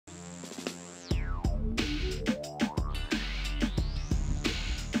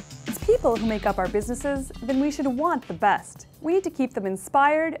people who make up our businesses, then we should want the best. We need to keep them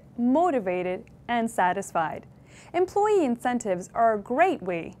inspired, motivated, and satisfied. Employee incentives are a great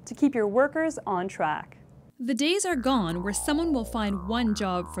way to keep your workers on track. The days are gone where someone will find one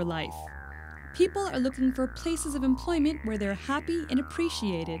job for life. People are looking for places of employment where they're happy and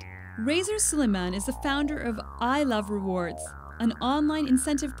appreciated. Razor Suleman is the founder of I Love Rewards, an online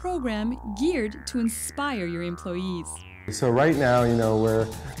incentive program geared to inspire your employees. So right now, where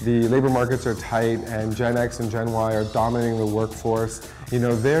the labor markets are tight and Gen X and Gen Y are dominating the workforce,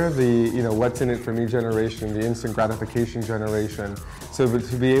 they're the, what's in it for me generation, the instant gratification generation. So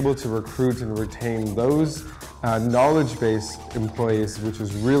to be able to recruit and retain those knowledge-based employees, which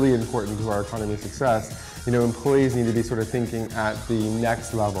is really important to our economy's success, employees need to be sort of thinking at the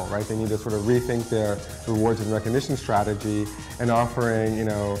next level, right? They need to sort of rethink their rewards and recognition strategy, and offering,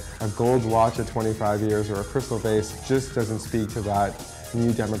 a gold watch at 25 years or a crystal base just doesn't speak to that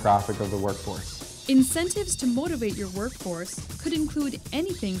new demographic of the workforce. Incentives to motivate your workforce could include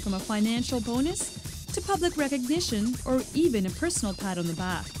anything from a financial bonus to public recognition or even a personal pat on the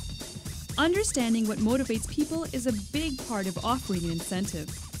back. Understanding what motivates people is a big part of offering an incentive.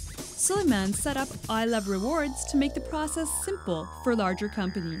 Suleman set up I Love Rewards to make the process simple for larger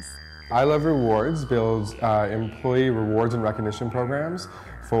companies. I Love Rewards builds employee rewards and recognition programs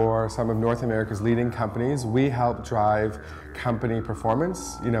for some of North America's leading companies. We help drive company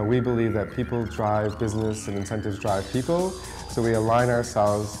performance. We believe that people drive business and incentives drive people. So we align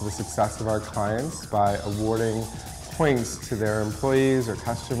ourselves to the success of our clients by awarding points to their employees or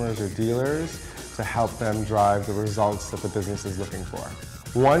customers or dealers to help them drive the results that the business is looking for.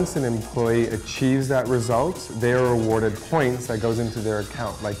 Once an employee achieves that result, they are awarded points that goes into their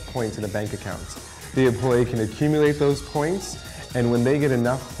account, like points in a bank account. The employee can accumulate those points, and when they get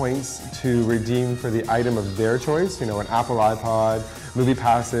enough points to redeem for the item of their choice, an Apple iPod, movie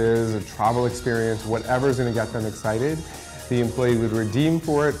passes, a travel experience, whatever is going to get them excited, the employee would redeem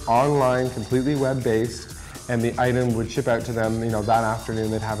for it online, completely web-based, and the item would ship out to them, that afternoon.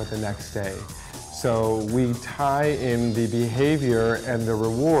 They'd have it the next day. So we tie in the behavior and the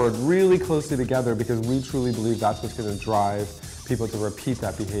reward really closely together because we truly believe that's what's going to drive people to repeat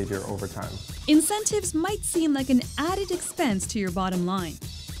that behavior over time. Incentives might seem like an added expense to your bottom line.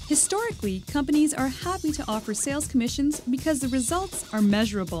 Historically, companies are happy to offer sales commissions because the results are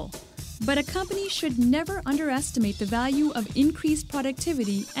measurable. But a company should never underestimate the value of increased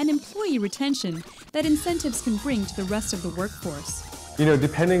productivity and employee retention that incentives can bring to the rest of the workforce.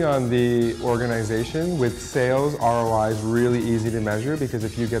 Depending on the organization, with sales, ROI is really easy to measure because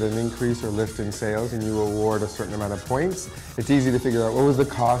if you get an increase or lift in sales and you award a certain amount of points, it's easy to figure out what was the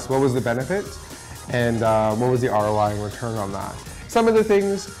cost, what was the benefit, and what was the ROI in return on that. Some of the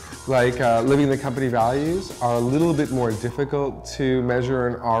things, like living the company values, are a little bit more difficult to measure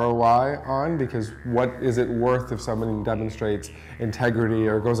an ROI on because what is it worth if someone demonstrates integrity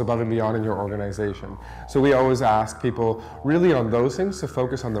or goes above and beyond in your organization. So we always ask people really on those things to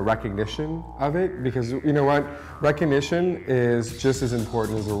focus on the recognition of it because you know what? Recognition is just as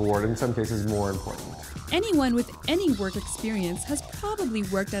important as the reward, in some cases more important. Anyone with any work experience has probably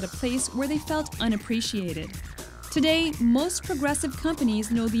worked at a place where they felt unappreciated. Today, most progressive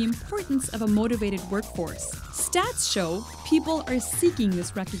companies know the importance of a motivated workforce. Stats show people are seeking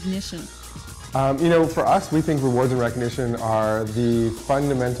this recognition. For us, we think rewards and recognition are the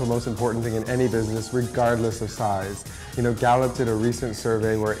fundamental, most important thing in any business, regardless of size. Gallup did a recent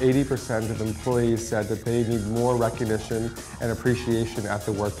survey where 80% of employees said that they need more recognition and appreciation at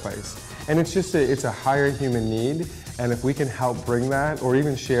the workplace. And it's a higher human need. And if we can help bring that or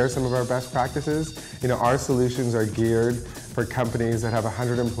even share some of our best practices, our solutions are geared for companies that have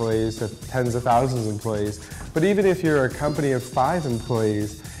 100 employees to tens of thousands of employees. But even if you're a company of 5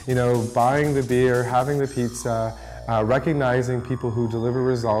 employees, buying the beer, having the pizza, recognizing people who deliver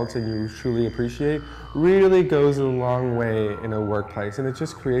results and you truly appreciate really goes a long way in a workplace. And it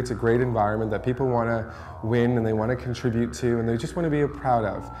just creates a great environment that people want to win and they want to contribute to and they just want to be proud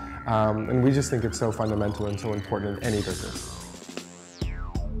of. And we just think it's so fundamental and so important in any business.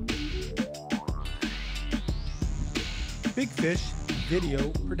 Big Fish Video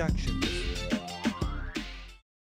Production.